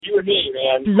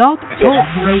Blog Talk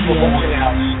Radio.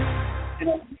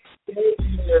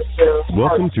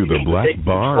 Welcome to the Black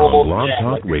Bar on Blog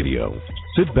Talk Radio.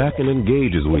 Sit back and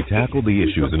engage as we tackle the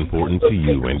issues important to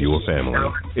you and your family.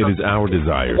 It is our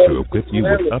desire to equip you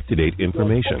with up-to-date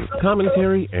information,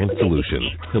 commentary, and solutions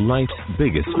to life's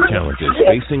biggest challenges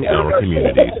facing our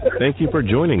communities. Thank you for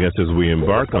joining us as we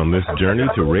embark on this journey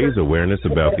to raise awareness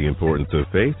about the importance of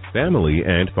faith, family,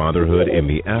 and fatherhood in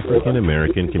the African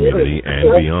American community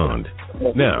and beyond.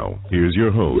 Now, here's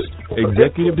your host,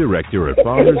 Executive Director at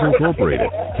Fathers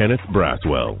Incorporated, Kenneth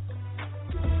Braswell.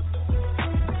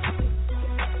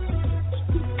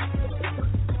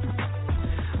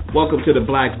 Welcome to the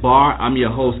Black Bar. I'm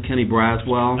your host, Kenny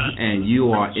Braswell, and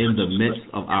you are in the midst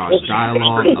of our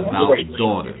dialogue about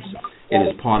daughters. It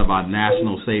is part of our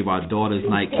National Save Our Daughters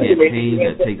Night campaign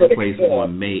that takes place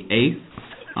on May 8th.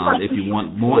 If you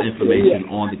want more information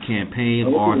on the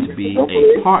campaign or to be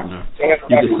a partner, you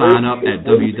can sign up at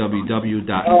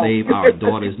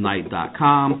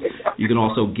www.saveourdaughter'snight.com. You can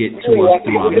also get to us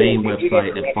through our main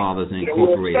website at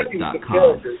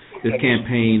fathersincorporated.com. This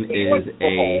campaign is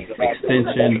a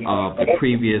extension of the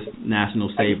previous National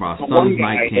Save Our Sons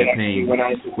Night campaign,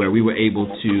 where we were able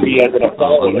to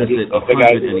elicit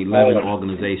 111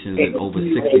 organizations in over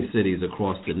 60 cities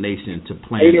across the nation to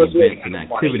plan events and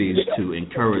activities to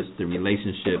encourage the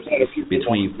relationships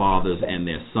between fathers and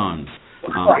their sons.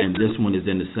 And this one is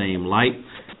in the same light,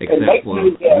 except for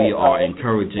we are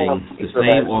encouraging the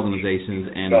same organizations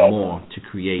and more to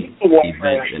create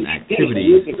events and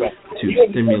activities to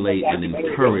stimulate and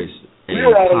encourage a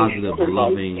positive,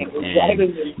 loving, and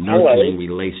nurturing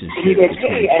relationship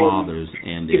between fathers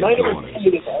and their daughters.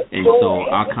 And so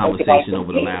our conversation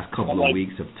over the last couple of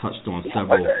weeks have touched on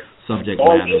several subject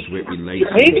matters with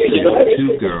relationships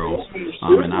to girls,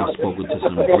 and I've spoken to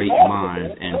some great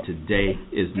minds, and today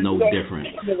is no different.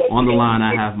 On the line,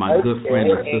 I have my good friend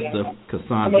and sister,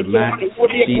 Cassandra Mack.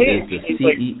 She is the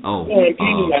CEO of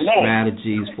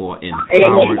Strategies for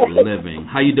Empowered Living.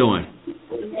 How you doing?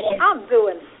 I'm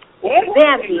doing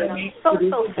dandy, and I'm so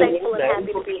thankful and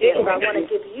happy to be here. And I want to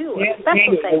give you a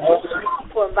special thank you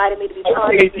for inviting me to be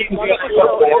part of this wonderful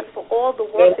show and for all the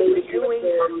work that you're doing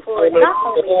for not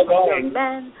only young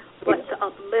men, but to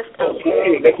uplift our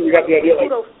girls.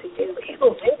 Kudos to you.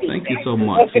 Thank you so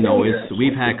much. You know,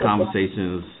 we've had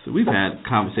conversations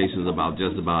about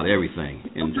just about everything,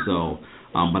 and so.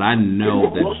 But I know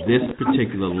that this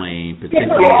particular lane,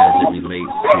 particularly as it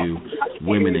relates to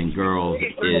women and girls,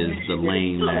 is the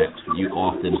lane that you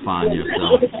often find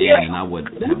yourself in, and I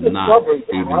would have not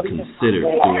even considered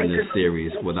doing this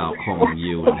series without calling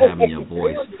you and having your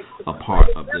voice a part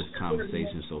of this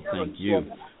conversation. So thank you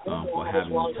for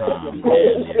having the time and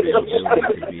the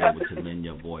availability to be able to lend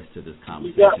your voice to this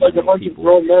conversation with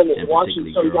people, and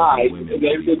particularly girls and women,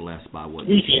 to be blessed by what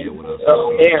you share with us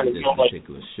on this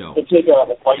particular show.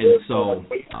 And so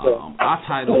our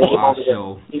title of our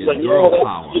show is Girl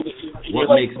Power,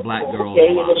 What Makes Black Girls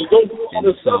Wild.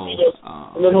 And so tell us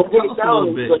a little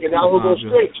bit,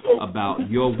 Cassandra, about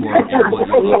your work and what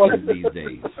you're up to these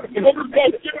days.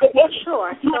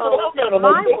 Sure. So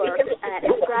my work at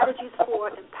Strategies for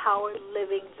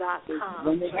EmpoweredLiving.com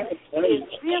is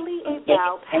really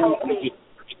about helping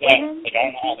women,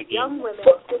 young women,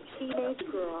 teenage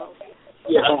girls,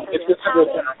 realize their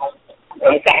purpose,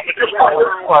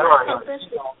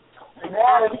 and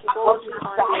act boldly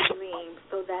on their dreams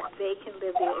so that they can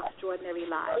live their extraordinary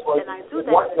lives. And I do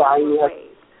that in several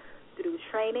ways: through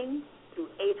training, through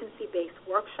agency-based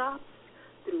workshops,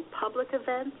 through public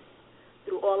events,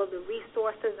 through all of the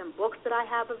resources and books that I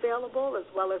have available, as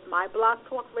well as my Blog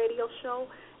Talk radio show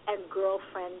and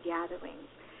girlfriend gatherings.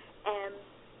 And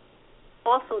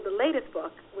also the latest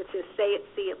book, which is Say It,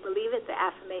 See It, Believe It, the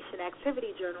Affirmation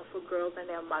Activity Journal for Girls and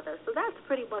Their Mothers. So that's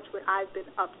pretty much what I've been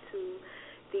up to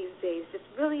these days. It's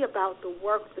really about the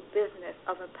work, the business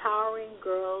of empowering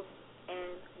girls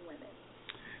and women.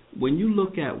 When you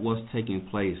look at what's taking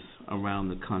place around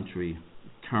the country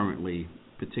currently,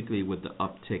 particularly with the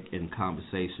uptick in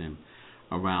conversation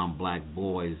around black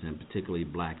boys and particularly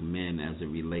black men as it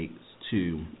relates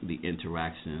to the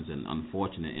interactions and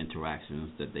unfortunate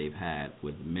interactions that they've had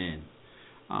with men,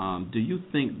 do you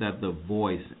think that the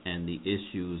voice and the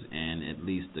issues and at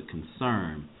least the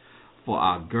concern for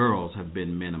our girls have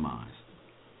been minimized?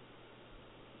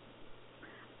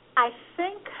 I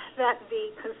think that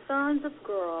the concerns of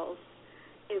girls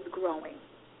is growing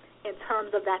in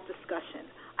terms of that discussion.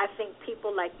 I think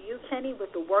people like you, Kenny,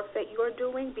 with the work that you're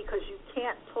doing, because you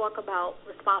can't talk about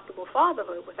responsible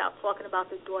fatherhood without talking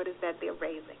about the daughters that they're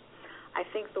raising. I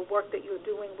think the work that you're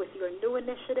doing with your new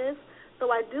initiative, So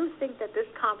I do think that this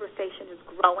conversation is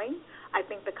growing. I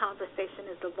think the conversation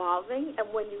is evolving.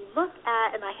 And when you look at,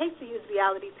 and I hate to use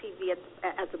reality TV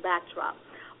as a backdrop,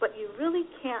 but you really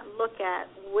can't look at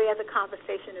where the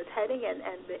conversation is heading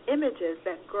and the images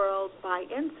that girls buy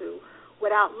into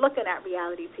without looking at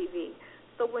reality TV.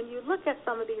 So when you look at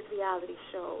some of these reality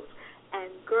shows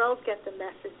and girls get the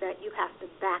message that you have to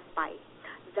backbite,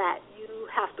 that you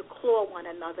have to claw one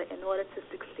another in order to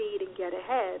succeed and get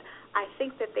ahead, I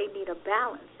think that they need a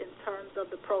balance in terms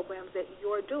of the programs that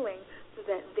you're doing so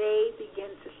that they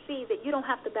begin to see that you don't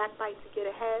have to backbite to get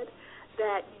ahead,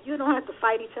 that you don't have to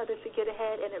fight each other to get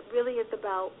ahead, and it really is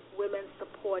about women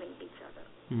supporting each other.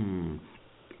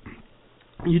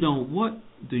 You know, what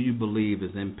do you believe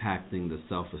is impacting the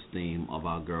self-esteem of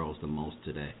our girls the most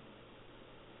today?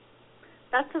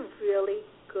 That's a really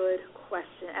good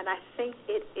question, and I think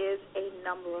it is a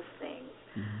number of things.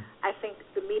 I think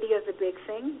the media is a big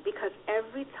thing because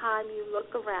every time you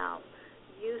look around,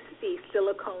 you see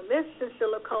silicone this and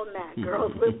silicone that,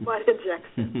 girls with butt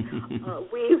injections,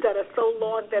 weaves that are so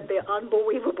long that they're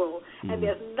unbelievable, and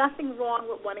there's nothing wrong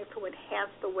with wanting to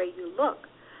enhance the way you look.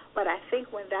 But I think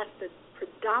when that's the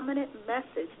predominant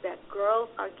message that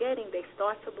girls are getting, they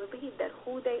start to believe that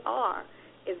who they are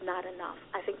is not enough.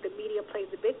 I think the media plays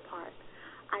a big part.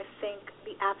 I think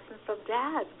the absence of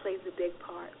dads plays a big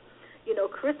part. You know,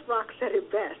 Chris Rock said it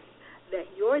best, that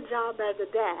your job as a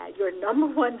dad, your number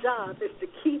one job is to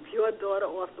keep your daughter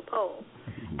off the pole.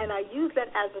 And I use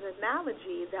that as an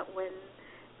analogy that when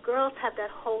girls have that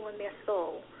hole in their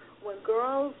soul, when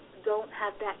girls don't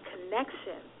have that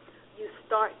connection, you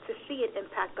start to see it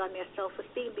impact on their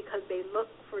self-esteem because they look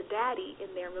for daddy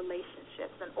in their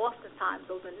relationships, and oftentimes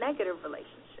those are negative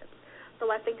relationships.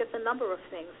 So I think it's a number of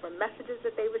things, from messages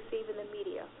that they receive in the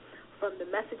media, from the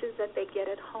messages that they get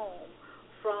at home,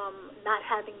 from not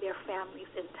having their families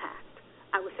intact.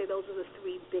 I would say those are the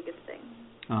three biggest things.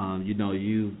 You know,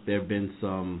 there have been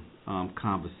some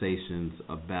conversations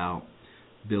about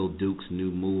Bill Duke's new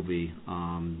movie,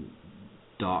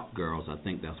 Dark Girls, I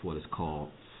think that's what it's called,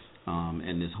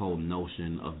 and this whole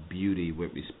notion of beauty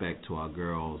with respect to our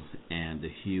girls and the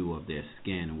hue of their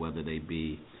skin, whether they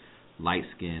be light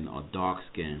skin or dark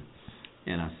skin.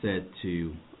 And I said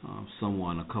to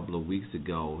someone a couple of weeks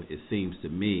ago, it seems to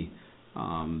me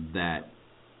that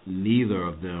neither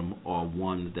of them are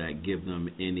ones that give them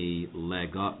any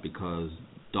leg up, because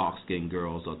dark-skinned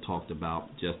girls are talked about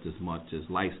just as much as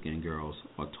light-skinned girls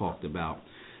are talked about.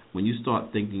 When you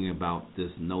start thinking about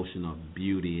this notion of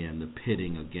beauty and the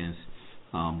pitting against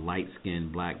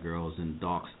light-skinned black girls and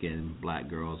dark-skinned black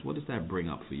girls, what does that bring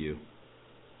up for you?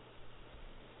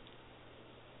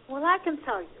 Well, I can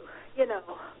tell you,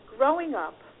 growing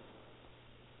up,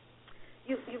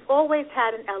 you've always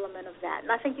had an element of that.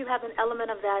 And I think you have an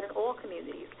element of that in all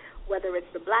communities, whether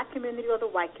it's the black community or the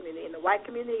white community. In the white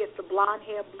community, it's the blonde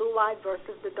hair, blue-eyed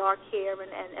versus the dark hair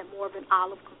and more of an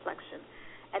olive complexion.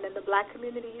 And in the black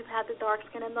community, you've had the dark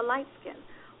skin and the light skin.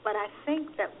 But I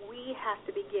think that we have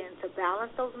to begin to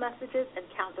balance those messages and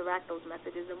counteract those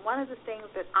messages. And one of the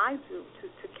things that I do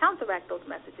to counteract those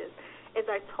messages is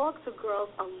I talk to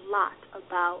girls a lot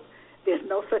about there's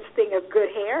no such thing as good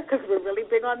hair, because we're really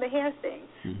big on the hair thing.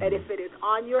 That if it is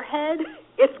on your head,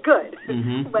 it's good.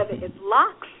 Whether it's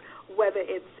locks, whether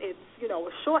it's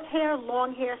short hair,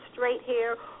 long hair, straight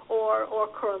hair, or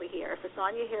curly hair. If it's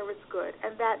on your hair, it's good.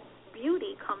 And that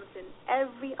beauty comes in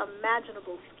every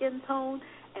imaginable skin tone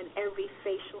and every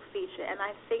facial feature. And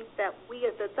I think that we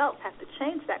as adults have to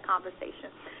change that conversation.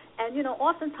 And,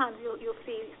 oftentimes you'll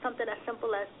see something as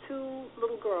simple as two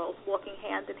little girls walking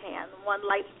hand in hand, one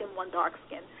light skin, one dark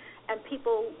skin. And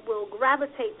people will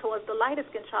gravitate towards the lighter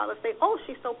skin child and say, oh,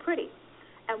 she's so pretty.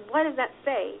 And what does that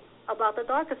say about the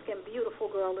darker skin, beautiful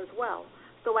girl as well?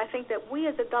 So I think that we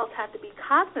as adults have to be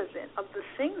cognizant of the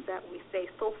things that we say.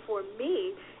 So for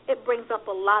me, it brings up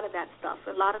a lot of that stuff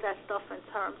in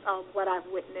terms of what I've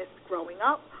witnessed growing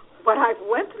up, what I've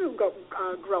went through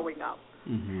growing up.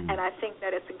 And I think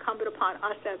that it's incumbent upon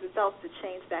us as adults to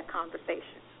change that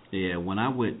conversation. Yeah, when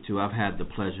I've had the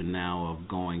pleasure now of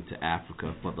going to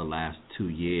Africa for the last 2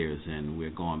 years, and we're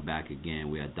going back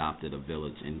again. We adopted a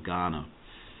village in Ghana.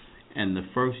 And the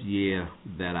first year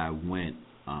that I went,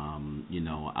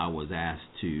 I was asked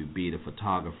to be the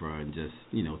photographer and just,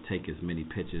 take as many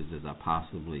pictures as I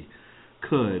possibly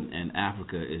could. And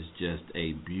Africa is just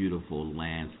a beautiful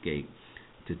landscape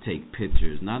to take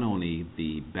pictures, not only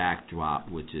the backdrop,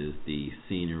 which is the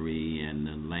scenery and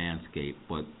the landscape,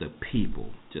 but the people,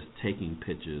 just taking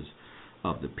pictures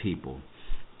of the people.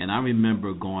 And I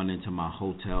remember going into my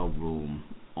hotel room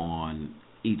on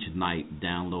each night,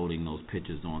 downloading those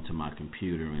pictures onto my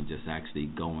computer and just actually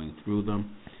going through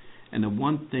them. And the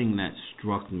one thing that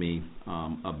struck me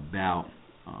about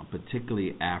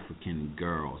particularly African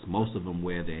girls, most of them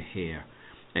wear their hair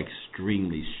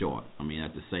extremely short. I mean,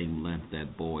 at the same length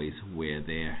that boys wear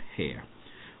their hair.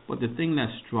 But the thing that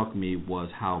struck me was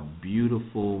how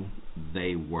beautiful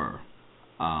they were,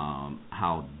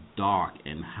 how dark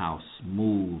and how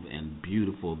smooth and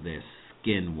beautiful their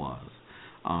skin was,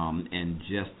 and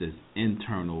just this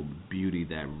internal beauty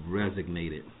that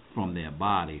resonated from their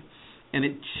body. And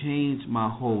it changed my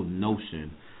whole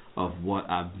notion of what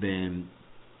I've been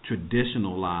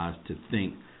traditionalized to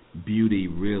think beauty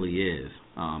really is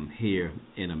here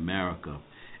in America.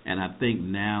 And I think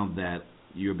now that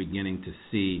you're beginning to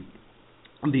see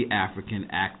the African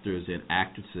actors and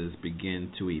actresses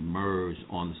begin to emerge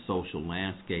on the social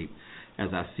landscape, as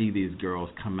I see these girls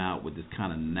come out with this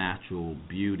kind of natural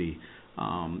beauty,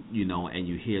 and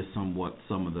you hear some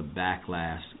of the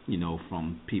backlash,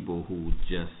 from people who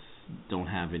just don't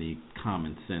have any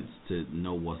common sense to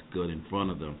know what's good in front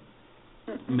of them,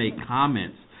 make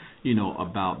comments,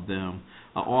 about them.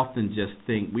 I often just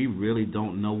think we really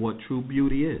don't know what true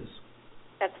beauty is.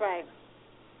 That's right.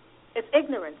 It's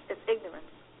ignorance.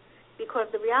 Because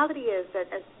the reality is that,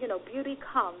 as beauty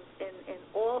comes in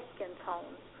all skin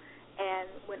tones. And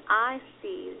when I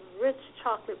see rich,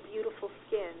 chocolate, beautiful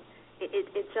skin,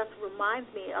 it just reminds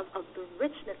me of the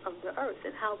richness of the earth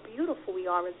and how beautiful we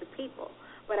are as a people.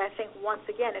 But I think, once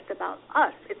again, it's about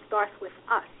us. It starts with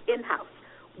us, in-house.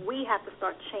 We have to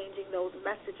start changing those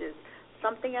messages.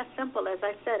 Something as simple as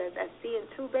I said, as seeing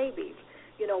two babies,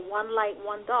 one light,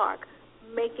 one dark,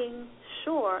 making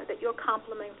sure that you're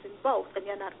complimenting both and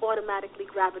you're not automatically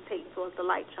gravitating towards the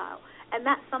light child. And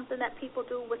that's something that people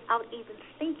do without even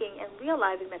thinking and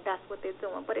realizing that that's what they're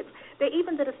doing. But they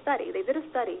even did a study. They did a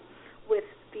study with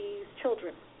these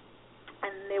children.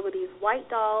 And there were these white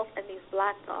dolls and these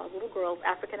black dolls, little girls,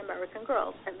 African-American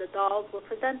girls. And the dolls were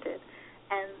presented.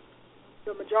 And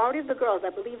the majority of the girls, I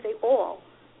believe they all,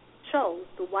 chose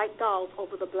the white dolls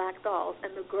over the black dolls.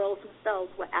 And the girls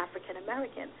themselves were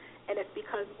African-American. And it's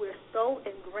because we're so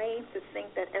ingrained to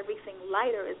think that everything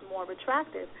lighter is more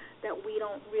attractive that we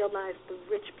don't realize the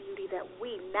rich beauty that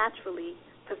we naturally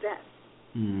possess.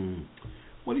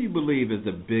 What do you believe is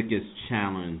the biggest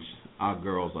challenge our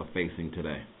girls are facing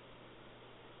today?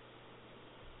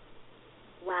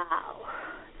 Wow.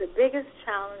 The biggest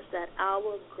challenge that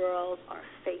our girls are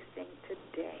facing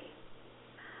today.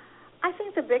 I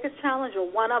think the biggest challenge, or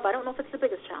one of, I don't know if it's the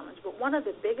biggest challenge, but one of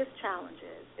the biggest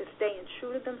challenges is staying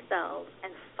true to themselves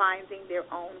and finding their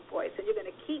own voice. And you're going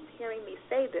to keep hearing me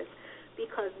say this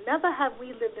because never have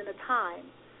we lived in a time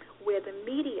where the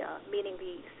media, meaning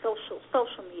the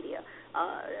social media,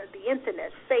 the internet,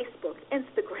 Facebook,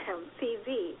 Instagram,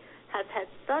 TV, has had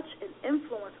such an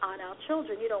influence on our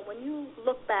children. When you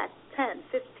look back 10,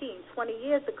 15, 20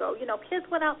 years ago, kids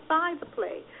went outside to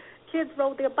play. Kids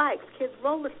rode their bikes, kids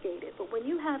roller skated. But when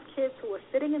you have kids who are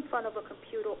sitting in front of a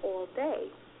computer all day,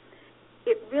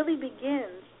 it really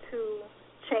begins to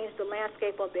change the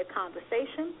landscape of their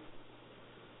conversation,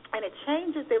 and it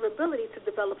changes their ability to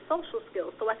develop social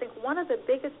skills. So I think one of the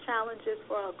biggest challenges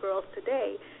for our girls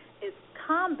today is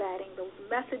combating those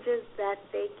messages that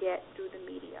they get through the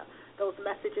media, those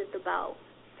messages about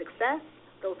success,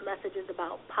 those messages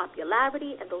about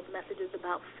popularity, and those messages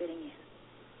about fitting in.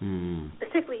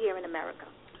 Particularly here in America.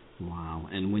 Wow.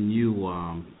 And when you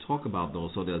talk about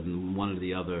those, so there's one of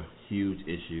the other huge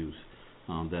issues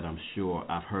that I'm sure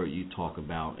I've heard you talk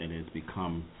about, and it's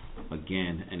become,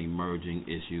 again, an emerging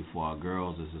issue for our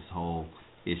girls, is this whole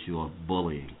issue of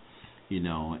bullying,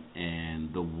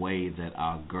 and the way that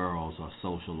our girls are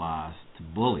socialized to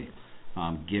bully,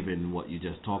 given what you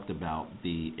just talked about,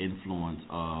 the influence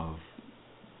of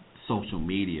social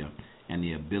media and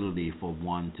the ability for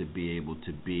one to be able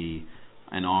to be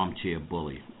an armchair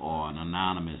bully or an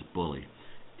anonymous bully.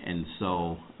 And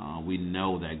so we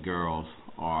know that girls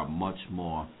are much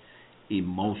more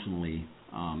emotionally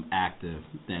active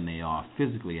than they are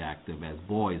physically active as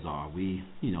boys are. If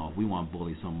we want to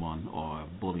bully someone or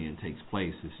bullying takes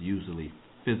place, it's usually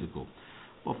physical.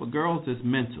 But for girls, it's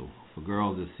mental. For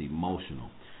girls, it's emotional.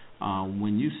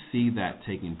 When you see that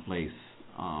taking place,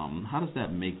 how does that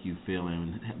make you feel,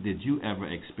 and did you ever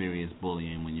experience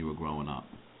bullying when you were growing up?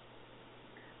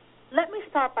 Let me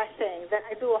start by saying that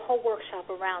I do a whole workshop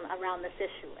around this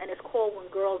issue, and it's called When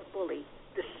Girls Bully,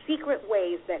 the secret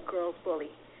ways that girls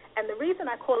bully. And the reason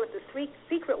I call it the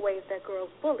secret ways that girls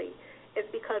bully is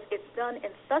because it's done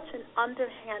in such an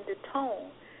underhanded tone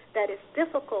that it's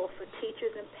difficult for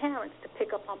teachers and parents to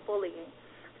pick up on bullying.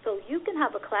 So you can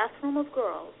have a classroom of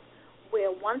girls where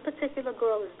one particular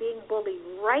girl is being bullied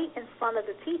right in front of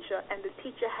the teacher, and the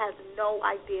teacher has no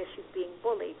idea she's being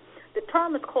bullied. The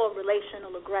term is called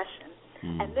relational aggression.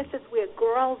 And this is where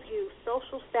girls use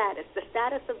social status, the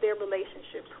status of their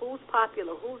relationships, who's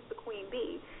popular, who's the queen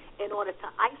bee, in order to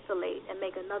isolate and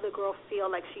make another girl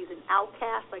feel like she's an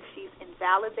outcast, like she's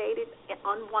invalidated, and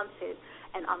unwanted,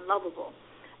 and unlovable.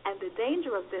 And the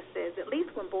danger of this is, at least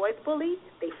when boys bully,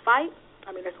 they fight. I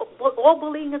mean, all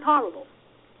bullying is horrible.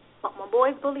 But when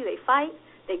boys bully, they fight,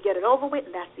 they get it over with,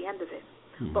 and that's the end of it.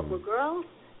 But with girls,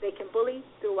 they can bully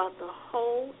throughout the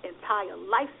whole entire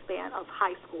lifespan of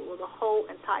high school or the whole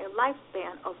entire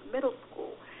lifespan of middle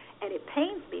school. And it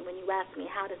pains me when you ask me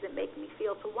how does it make me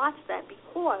feel to watch that,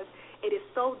 because it is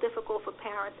so difficult for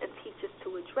parents and teachers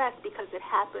to address because it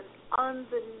happens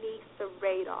underneath the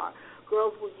radar.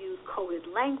 Girls will use coded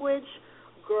language.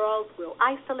 Girls will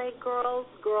isolate girls.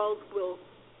 Girls will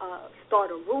start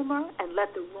a rumor and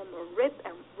let the rumor rip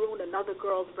and ruin another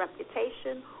girl's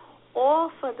reputation,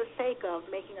 all for the sake of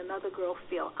making another girl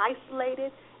feel isolated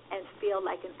and feel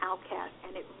like an outcast.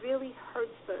 And it really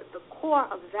hurts the core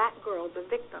of that girl, the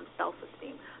victim's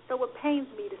self-esteem. So it pains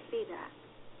me to see that.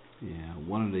 Yeah,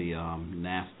 one of the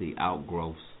nasty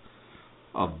outgrowths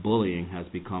of bullying has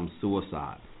become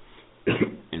suicide.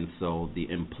 And so the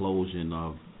implosion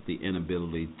of the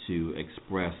inability to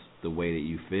express the way that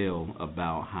you feel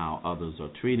about how others are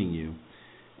treating you,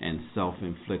 and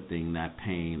self-inflicting that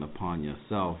pain upon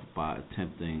yourself by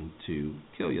attempting to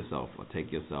kill yourself or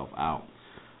take yourself out.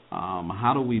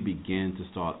 How do we begin to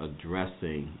start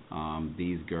addressing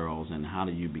these girls, and how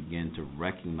do you begin to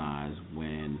recognize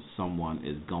when someone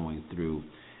is going through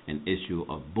an issue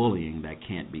of bullying that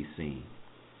can't be seen?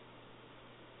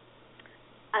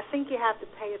 I think you have to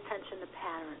pay attention to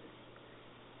patterns.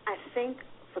 I think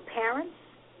for parents,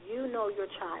 you know your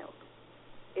child.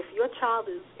 If your child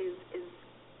is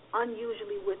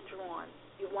unusually withdrawn,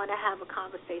 you want to have a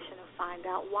conversation and find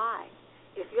out why.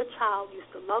 If your child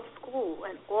used to love school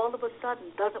and all of a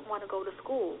sudden doesn't want to go to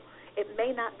school, it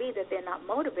may not be that they're not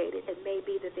motivated. It may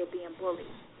be that they're being bullied.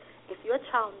 If your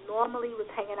child normally was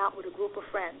hanging out with a group of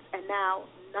friends and now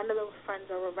none of those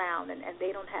friends are around and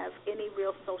they don't have any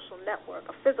real social network,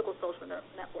 a physical social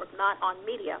network, not on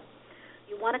media,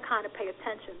 you want to kind of pay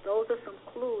attention. Those are some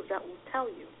clues that will tell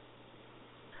you.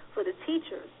 For the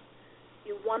teachers,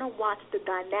 you want to watch the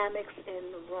dynamics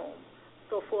in the room.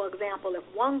 So, for example, if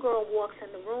one girl walks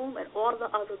in the room and all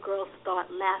the other girls start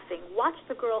laughing, watch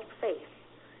the girl's face.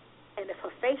 And if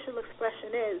her facial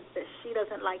expression is that she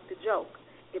doesn't like the joke,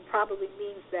 it probably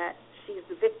means that she's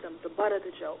the victim, the butt of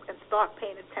the joke, and start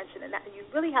paying attention. And that, you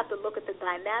really have to look at the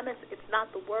dynamics. It's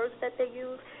not the words that they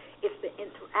use. It's the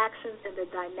interactions and the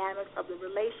dynamics of the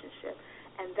relationship.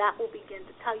 And that will begin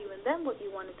to tell you. And then what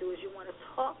you want to do is you want to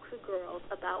talk to girls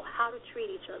about how to treat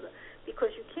each other,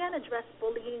 because you can't address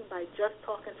bullying by just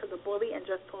talking to the bully and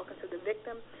just talking to the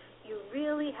victim. You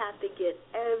really have to get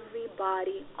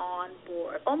everybody on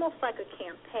board, almost like a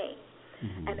campaign.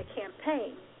 And a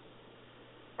campaign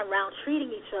around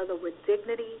treating each other with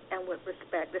dignity and with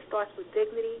respect. It starts with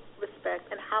dignity, respect,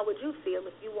 and how would you feel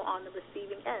if you were on the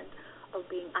receiving end of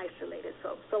being isolated.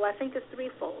 So I think it's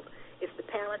threefold. It's the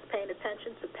parents paying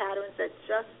attention to patterns that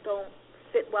just don't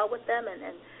fit well with them, and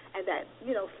that,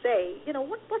 say,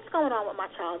 what's going on with my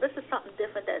child? This is something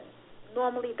different that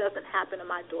normally doesn't happen to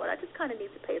my daughter. I just kind of need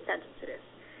to pay attention to this.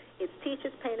 It's teachers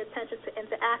paying attention to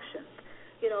interactions.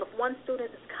 If one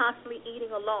student is constantly eating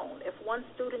alone, if one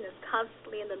student is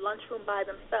constantly in the lunchroom by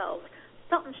themselves,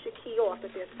 something should key off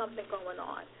that there's something going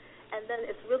on. And then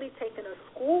it's really taking a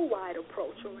school-wide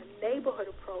approach or a neighborhood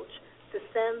approach to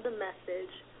send the message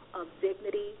of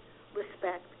dignity,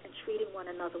 respect, and treating one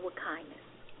another with kindness.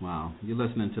 Wow. You're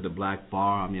listening to The Black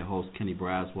Bar. I'm your host, Kenny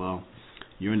Braswell.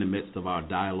 You're in the midst of our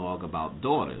dialogue about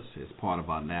daughters. It's part of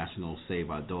our National Save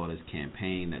Our Daughters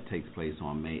campaign that takes place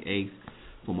on May 8th.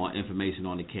 For more information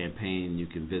on the campaign, you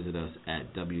can visit us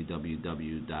at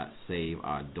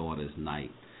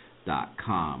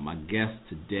www.saveourdaughter'snight.com. My guest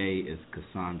today is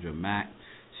Cassandra Mack.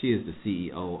 She is the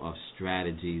CEO of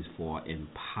Strategies for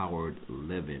Empowered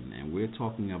Living, and we're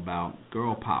talking about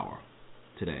girl power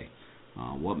today,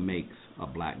 what makes a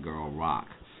black girl rock.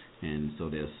 And so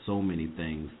there's so many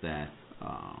things that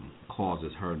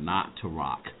causes her not to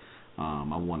rock.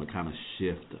 I want to kind of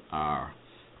shift our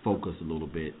focus a little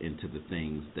bit into the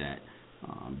things that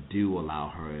do allow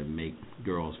her and make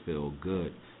girls feel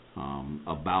good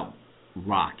about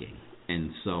rocking.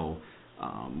 And so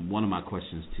one of my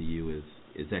questions to you is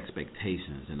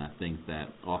expectations, and I think that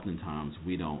oftentimes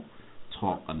we don't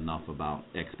talk enough about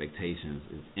expectations.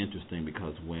 It's interesting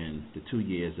because when the 2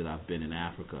 years that I've been in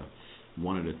Africa,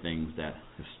 one of the things that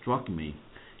has struck me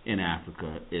in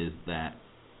Africa is that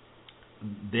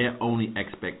their only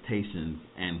expectations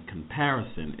and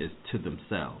comparison is to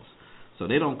themselves. So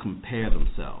they don't compare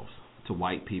themselves to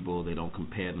white people. They don't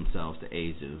compare themselves to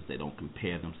Asians. They don't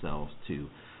compare themselves to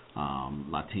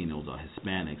Latinos or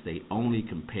Hispanics. They only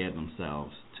compare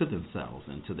themselves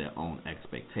and to their own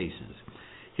expectations.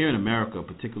 Here in America,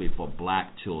 particularly for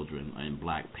black children and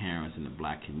black parents in the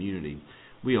black community,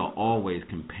 we are always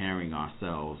comparing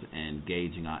ourselves and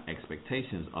gauging our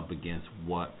expectations up against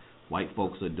what white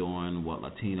folks are doing, what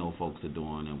Latino folks are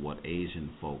doing, and what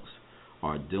Asian folks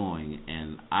are doing.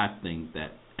 And I think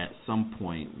that at some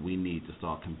point we need to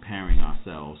start comparing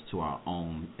ourselves to our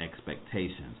own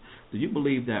expectations. Do you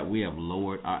believe that we have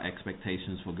lowered our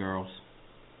expectations for girls?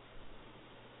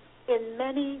 In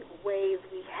many ways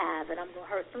we have, and I'm going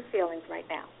to hurt some feelings right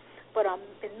now, but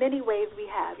in many ways we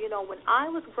have. You know, when I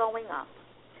was growing up,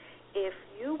 if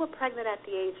you were pregnant at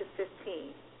the age of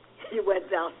 15, you went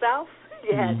down south,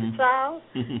 you had your child,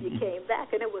 you came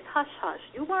back, and it was hush-hush.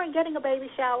 You weren't getting a baby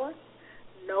shower.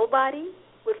 Nobody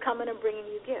was coming and bringing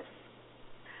you gifts.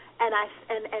 And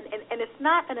it's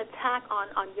not an attack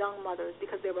on young mothers,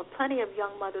 because there were plenty of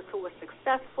young mothers who were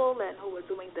successful and who were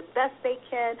doing the best they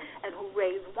can and who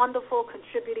raised wonderful,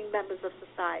 contributing members of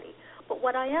society. But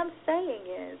what I am saying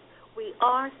is we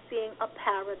are seeing a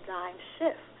paradigm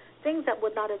shift. Things that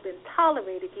would not have been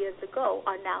tolerated years ago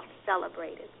are now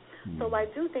celebrated. So I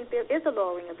do think there is a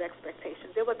lowering of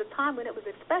expectations. There was a time when it was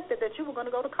expected that you were going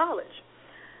to go to college.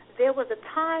 There was a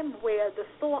time where the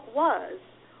thought was,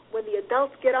 when the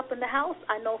adults get up in the house,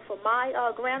 I know for my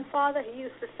grandfather, he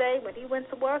used to say when he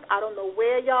went to work, I don't know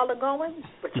where y'all are going,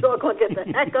 but you're going to get the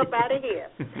heck up out of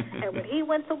here. And when he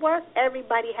went to work,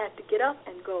 everybody had to get up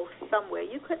and go somewhere.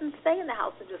 You couldn't stay in the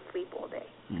house and just sleep all day.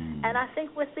 And I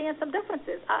think we're seeing some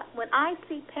differences. When I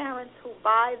see parents who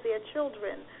buy their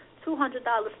children $200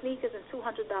 sneakers and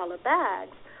 $200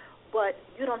 bags, but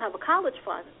you don't have a college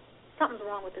fund, something's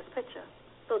wrong with this picture.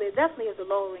 So there definitely is a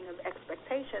lowering of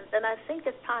expectations, and I think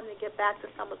it's time to get back to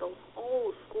some of those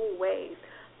old school ways,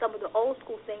 some of the old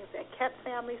school things that kept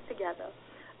families together,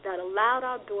 that allowed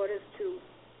our daughters to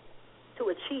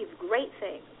achieve great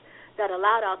things, that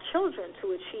allowed our children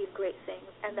to achieve great things,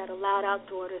 and that allowed our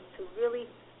daughters to really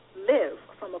live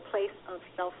from a place of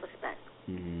self-respect.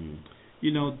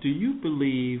 You know, do you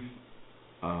believe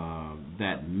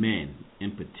that men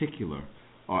in particular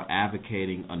are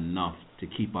advocating enough to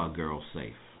keep our girls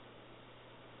safe?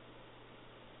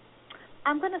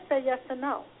 I'm going to say yes and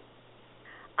no.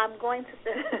 I'm going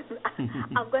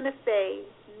to say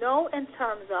no in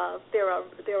terms of there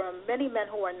are many men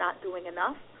who are not doing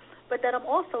enough, but that I'm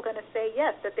also going to say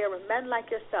yes, that there are men like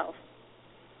yourself,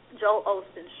 Joel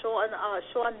Osteen,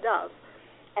 Sean Dove,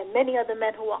 and many other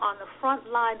men who are on the front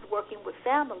lines working with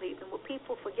families. And what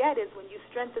people forget is when you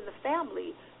strengthen the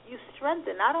family, you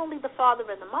strengthen not only the father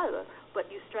and the mother, but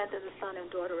you strengthen the son and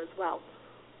daughter as well.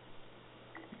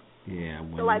 Yeah.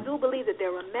 So I do believe that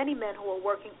there are many men who are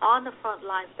working on the front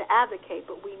lines to advocate,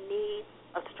 but we need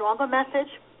a stronger message,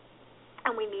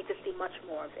 and we need to see much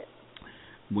more of it.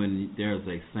 When there's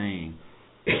a saying,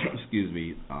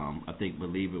 I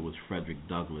believe it was Frederick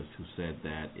Douglass who said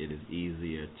that it is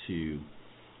easier to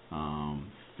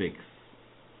fix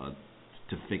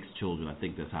children. I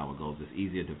think that's how it goes. It's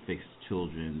easier to fix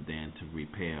children than to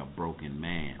repair a broken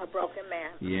man. A broken man.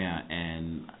 Yeah,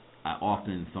 and I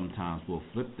often sometimes will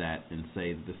flip that and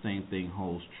say the same thing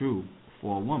holds true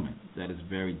for a woman. That it's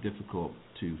very difficult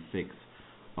to fix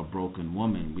a broken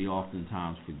woman. We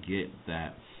oftentimes forget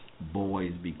that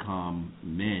boys become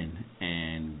men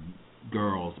and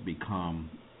girls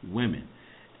become women.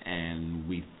 And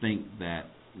we think that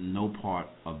no part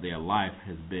of their life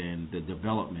has been, the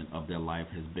development of their life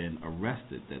has been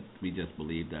arrested, that we just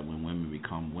believe that when women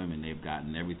become women, they've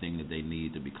gotten everything that they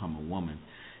need to become a woman.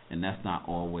 And that's not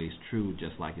always true,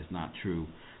 just like it's not true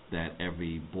that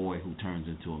every boy who turns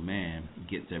into a man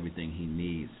gets everything he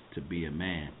needs to be a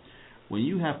man. When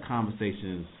you have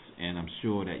conversations, and I'm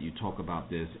sure that you talk about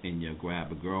this in your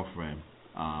Grab a Girlfriend,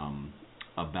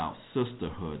 about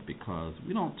sisterhood, because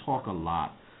we don't talk a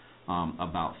lot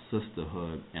about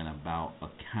sisterhood and about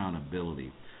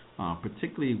accountability,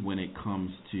 particularly when it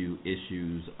comes to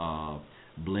issues of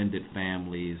blended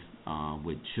families,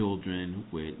 with children,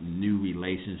 with new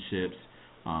relationships,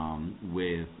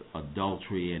 with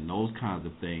adultery and those kinds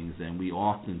of things. And we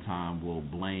oftentimes will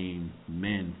blame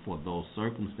men for those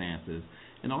circumstances,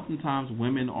 and oftentimes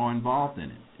women are involved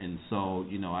in it. And so,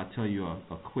 I tell you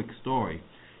a quick story,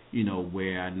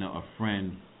 where I know a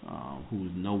friend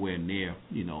who's nowhere near,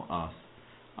 us,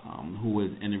 who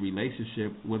is in a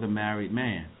relationship with a married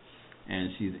man.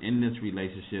 And she's in this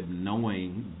relationship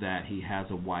knowing that he has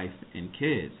a wife and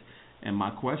kids. And my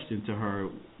question to her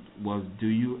was, do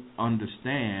you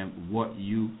understand what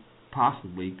you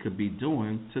possibly could be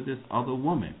doing to this other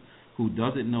woman who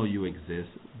doesn't know you exist,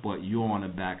 but you're on the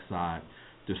backside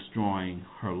destroying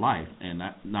her life and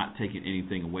not taking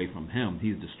anything away from him.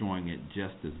 He's destroying it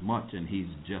just as much, and he's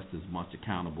just as much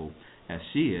accountable as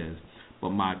she is. But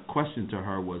my question to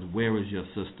her was, where is your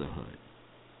sisterhood?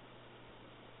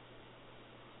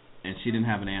 And she didn't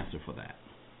have an answer for that.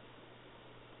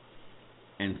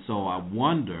 And so I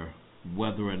wonder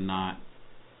whether or not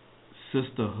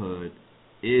sisterhood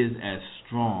is as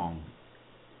strong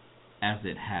as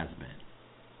it has been.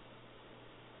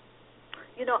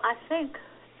 You know, I think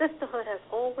sisterhood has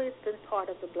always been part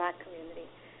of the black community,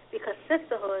 because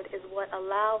sisterhood is what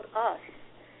allowed us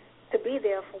to be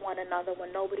there for one another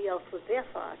when nobody else was there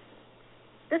for us.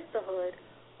 Sisterhood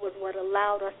was what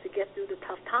allowed us to get through the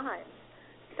tough times.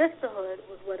 Sisterhood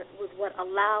was what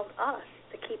allowed us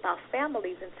to keep our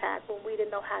families intact when we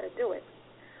didn't know how to do it.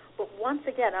 But once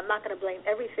again, I'm not going to blame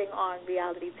everything on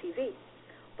reality TV,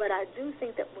 but I do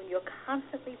think that when you're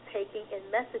constantly taking in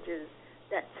messages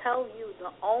that tell you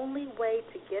the only way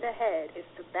to get ahead is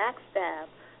to backstab,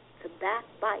 to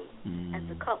backbite, and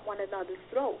to cut one another's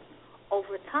throat,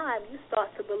 over time you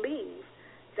start to believe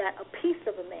that a piece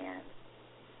of a man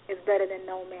is better than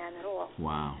no man at all.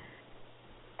 Wow.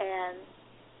 And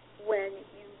when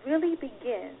you really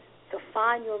begin to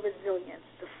find your resilience,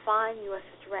 to find your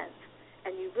strength,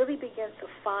 and you really begin to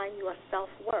find your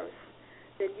self-worth,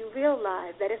 then you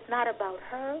realize that it's not about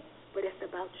her, but it's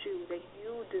about you, that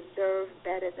you deserve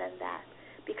better than that.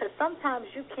 Because sometimes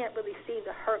you can't really see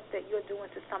the hurt that you're doing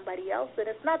to somebody else, and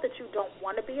it's not that you don't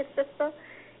want to be a sister,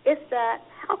 it's that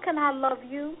how can I love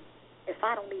you if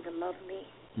I don't even love me?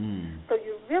 So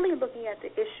you're really looking at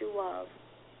the issue of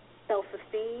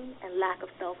self-esteem and lack of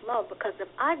self-love, because if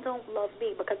I don't love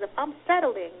me, because if I'm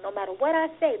settling, no matter what I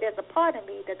say, there's a part of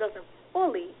me that doesn't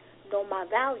fully know my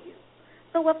value.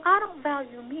 So if I don't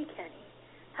value me, Kenny,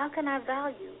 how can I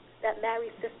value that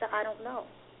married sister I don't know?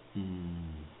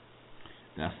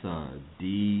 That's a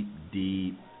deep,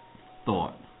 deep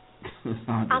thought.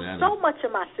 I'm so much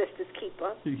of my sister's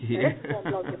keeper. Yeah. This is going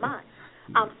to blow your mind.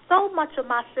 I'm so much of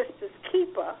my sister's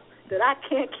keeper that I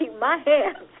can't keep my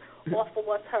hands off of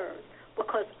what's hers,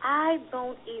 because I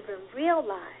don't even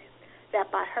realize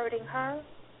that by hurting her,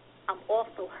 I'm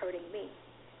also hurting me,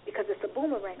 because it's a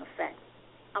boomerang effect.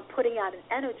 I'm putting out an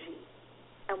energy,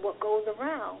 and what goes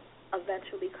around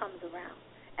eventually comes around.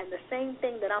 And the same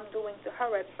thing that I'm doing to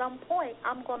her, at some point,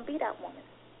 I'm going to be that woman.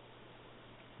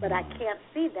 But I can't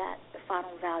see that if I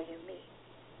don't value me.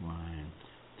 Right.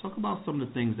 Talk about some of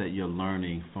the things that you're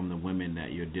learning from the women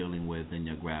that you're dealing with in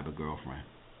your Grab a Girlfriend.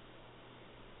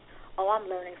 Oh, I'm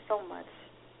learning so much.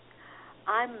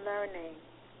 I'm learning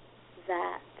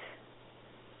that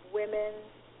women,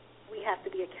 we have to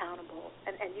be accountable.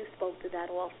 And you spoke to that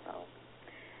also.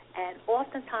 And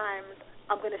oftentimes,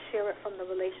 I'm going to share it from the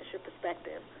relationship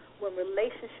perspective. When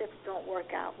relationships don't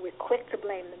work out, we're quick to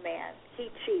blame the man. He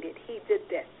cheated. He did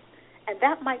this. And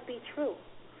that might be true,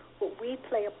 but we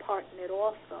play a part in it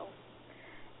also.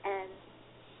 And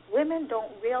women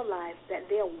don't realize that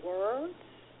their words,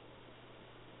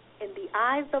 in the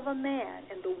eyes of a man,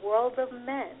 in the world of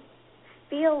men,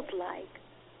 feels like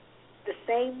the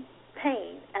same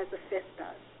pain as a fist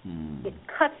does. It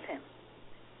cuts him.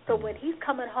 So when he's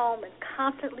coming home and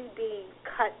constantly being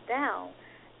cut down,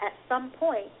 at some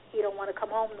point, he don't want to come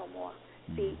home no more.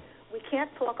 See, we can't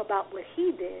talk about what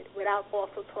he did without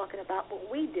also talking about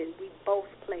what we did. We both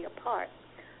play a part.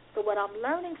 So what I'm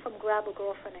learning from Grab a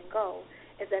Girlfriend and Go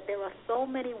is that there are so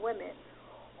many women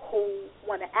who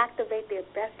want to activate their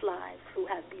best lives, who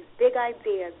have these big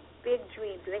ideas, big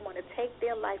dreams, and they want to take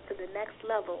their life to the next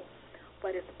level,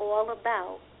 but it's all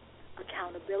about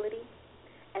accountability,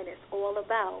 and it's all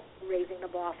about raising the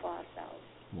bar for ourselves.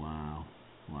 Wow.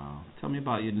 Tell me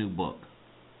about your new book.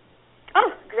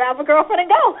 Oh, Grab a Girlfriend and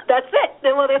Go. That's it.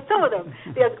 Well, there's two of them.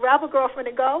 There's Grab a Girlfriend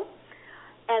and Go,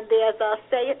 and there's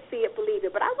Say It, See It, Believe It.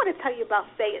 But I want to tell you about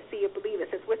Say It, See It, Believe It,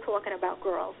 since we're talking about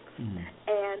girls.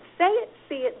 And Say It,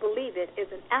 See It, Believe It is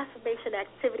an affirmation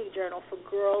activity journal for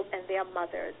girls and their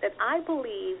mothers. And I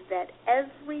believe that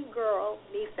every girl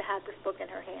needs to have this book in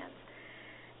her hands.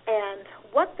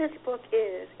 And what this book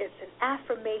is, it's an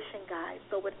affirmation guide.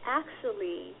 So it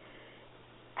actually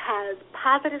has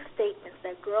positive statements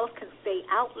that girls can say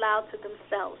out loud to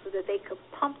themselves so that they can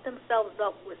pump themselves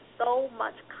up with so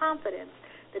much confidence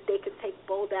that they can take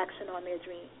bold action on their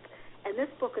dreams. And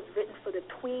this book is written for the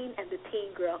tween and the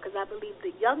teen girl, because I believe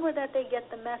the younger that they get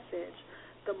the message,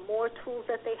 the more tools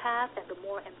that they have and the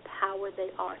more empowered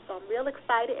they are. So I'm real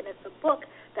excited, and it's a book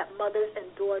that mothers and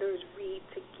daughters read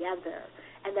together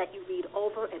and that you read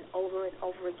over and over and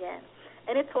over again.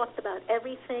 And it talks about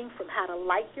everything from how to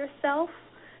like yourself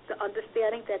to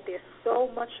understanding that there's so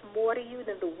much more to you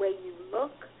than the way you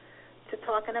look, to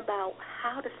talking about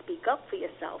how to speak up for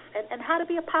yourself and how to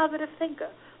be a positive thinker.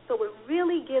 So it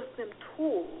really gives them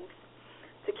tools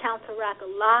to counteract a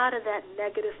lot of that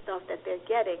negative stuff that they're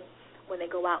getting when they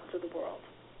go out into the world.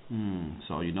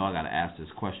 So, I got to ask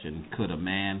this question. Could a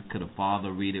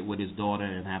father read it with his daughter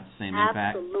and have the same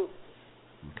impact? Absolutely.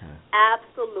 Okay.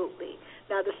 Absolutely.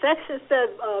 Now, the section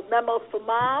says memos for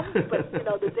moms, but,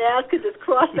 the dads could just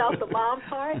cross out the mom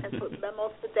part and put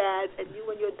memos for dads, and you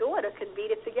and your daughter can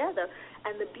read it together.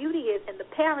 And the beauty is, in the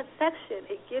parent section,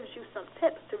 it gives you some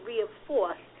tips to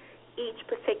reinforce each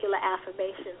particular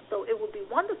affirmation. So it would be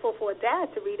wonderful for a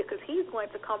dad to read it because he's going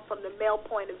to come from the male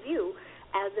point of view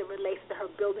as it relates to her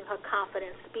building her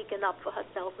confidence, speaking up for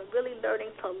herself, and really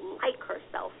learning to like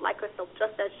herself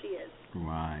just as she is.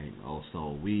 Right.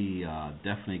 So we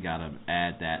definitely got to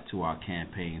add that to our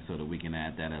campaign so that we can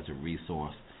add that as a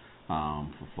resource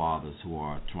for fathers who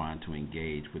are trying to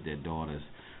engage with their daughters.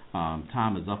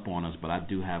 Time is up on us, but I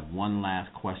do have one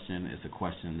last question. It's a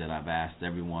question that I've asked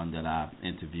everyone that I've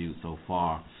interviewed so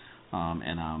far,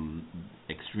 and I'm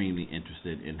extremely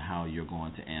interested in how you're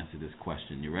going to answer this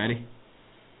question. You ready?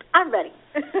 I'm ready.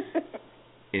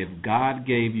 If God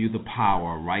gave you the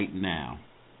power right now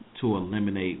to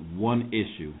eliminate one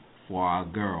issue for our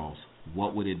girls,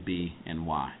 what would it be and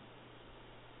why?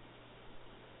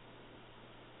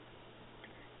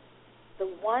 The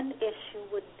one issue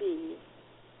would be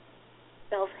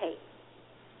self-hate.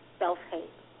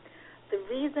 Self-hate. The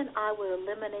reason I would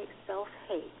eliminate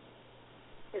self-hate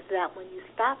is that when you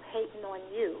stop hating on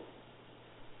you,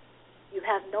 you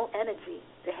have no energy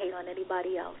to hate on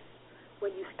anybody else.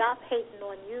 When you stop hating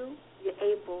on you, you're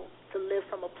able to live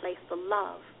from a place of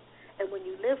love. And when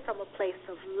you live from a place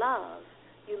of love,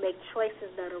 you make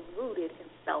choices that are rooted in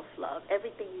self-love.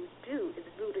 Everything you do is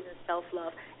rooted in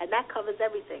self-love, and that covers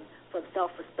everything from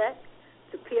self-respect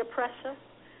to peer pressure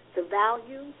to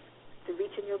values to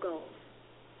reaching your goals.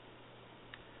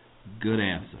 Good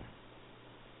answer.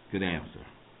 Good answer.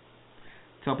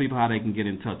 Tell people how they can get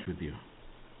in touch with you.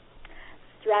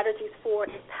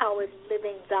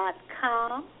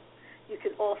 strategiesforempoweredliving.com. You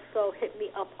can also hit me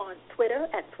up on Twitter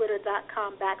at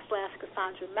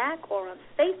twitter.com/Cassandra Mack or on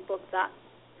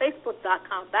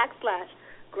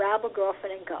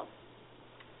facebook.com/grabagirlfriendandgo.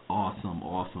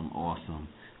 Awesome.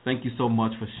 Thank you so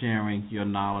much for sharing your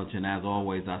knowledge, and as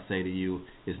always, I say to you,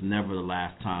 it's never the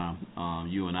last time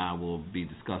you and I will be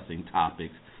discussing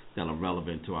topics that are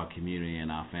relevant to our community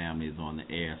and our families on the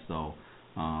air. So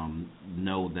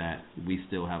know that we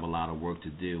still have a lot of work to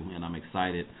do, and I'm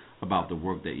excited about the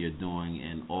work that you're doing,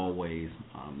 and always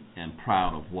am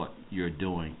proud of what you're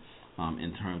doing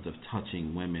in terms of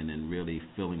touching women and really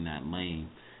filling that lane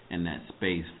and that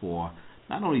space for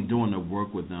not only doing the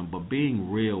work with them, but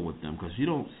being real with them, because you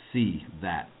don't see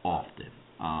that often.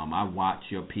 I watch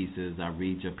your pieces, I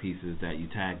read your pieces that you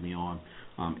tag me on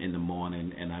in the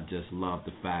morning, and I just love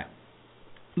the fact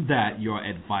that your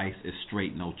advice is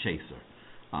straight, no chaser.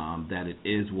 That it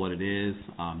is what it is.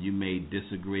 You may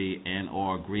disagree and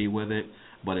or agree with it,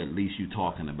 but at least you're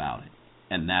talking about it,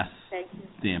 and that's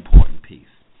the important piece.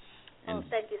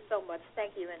 Thank you so much.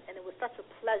 Thank you, and it was such a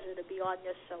pleasure to be on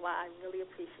your show. I really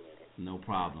appreciate it. No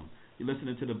problem. You're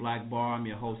listening to The Black Bar. I'm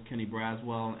your host, Kenny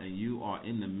Braswell, and you are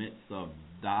in the midst of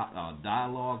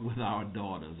dialogue with our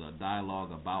daughters, a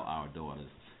dialogue about our daughters.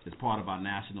 It's part of our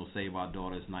National Save Our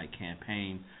Daughters Night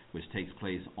campaign, which takes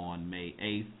place on May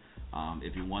 8th.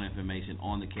 If you want information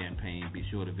on the campaign, be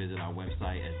sure to visit our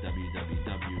website at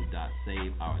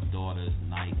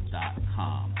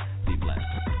www.saveourdaughtersnight.com. Be blessed.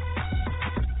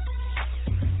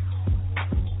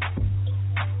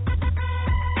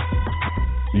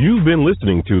 You've been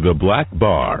listening to The Black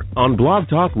Bar on Blog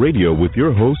Talk Radio with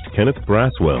your host, Kenneth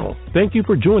Braswell. Thank you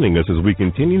for joining us as we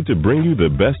continue to bring you the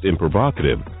best in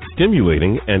provocative,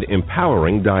 stimulating, and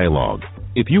empowering dialogue.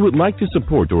 If you would like to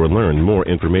support or learn more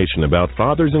information about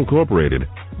Fathers Incorporated,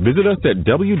 visit us at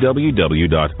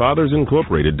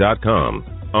www.fathersincorporated.com,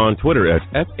 on Twitter at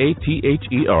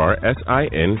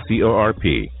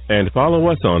FATHERSINCORP, and follow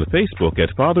us on Facebook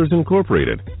at Fathers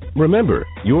Incorporated. Remember,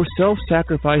 your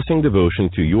self-sacrificing devotion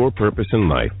to your purpose in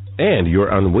life and your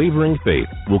unwavering faith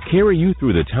will carry you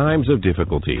through the times of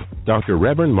difficulty. Dr.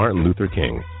 Reverend Martin Luther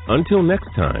King. Until next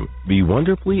time, be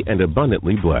wonderfully and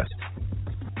abundantly blessed.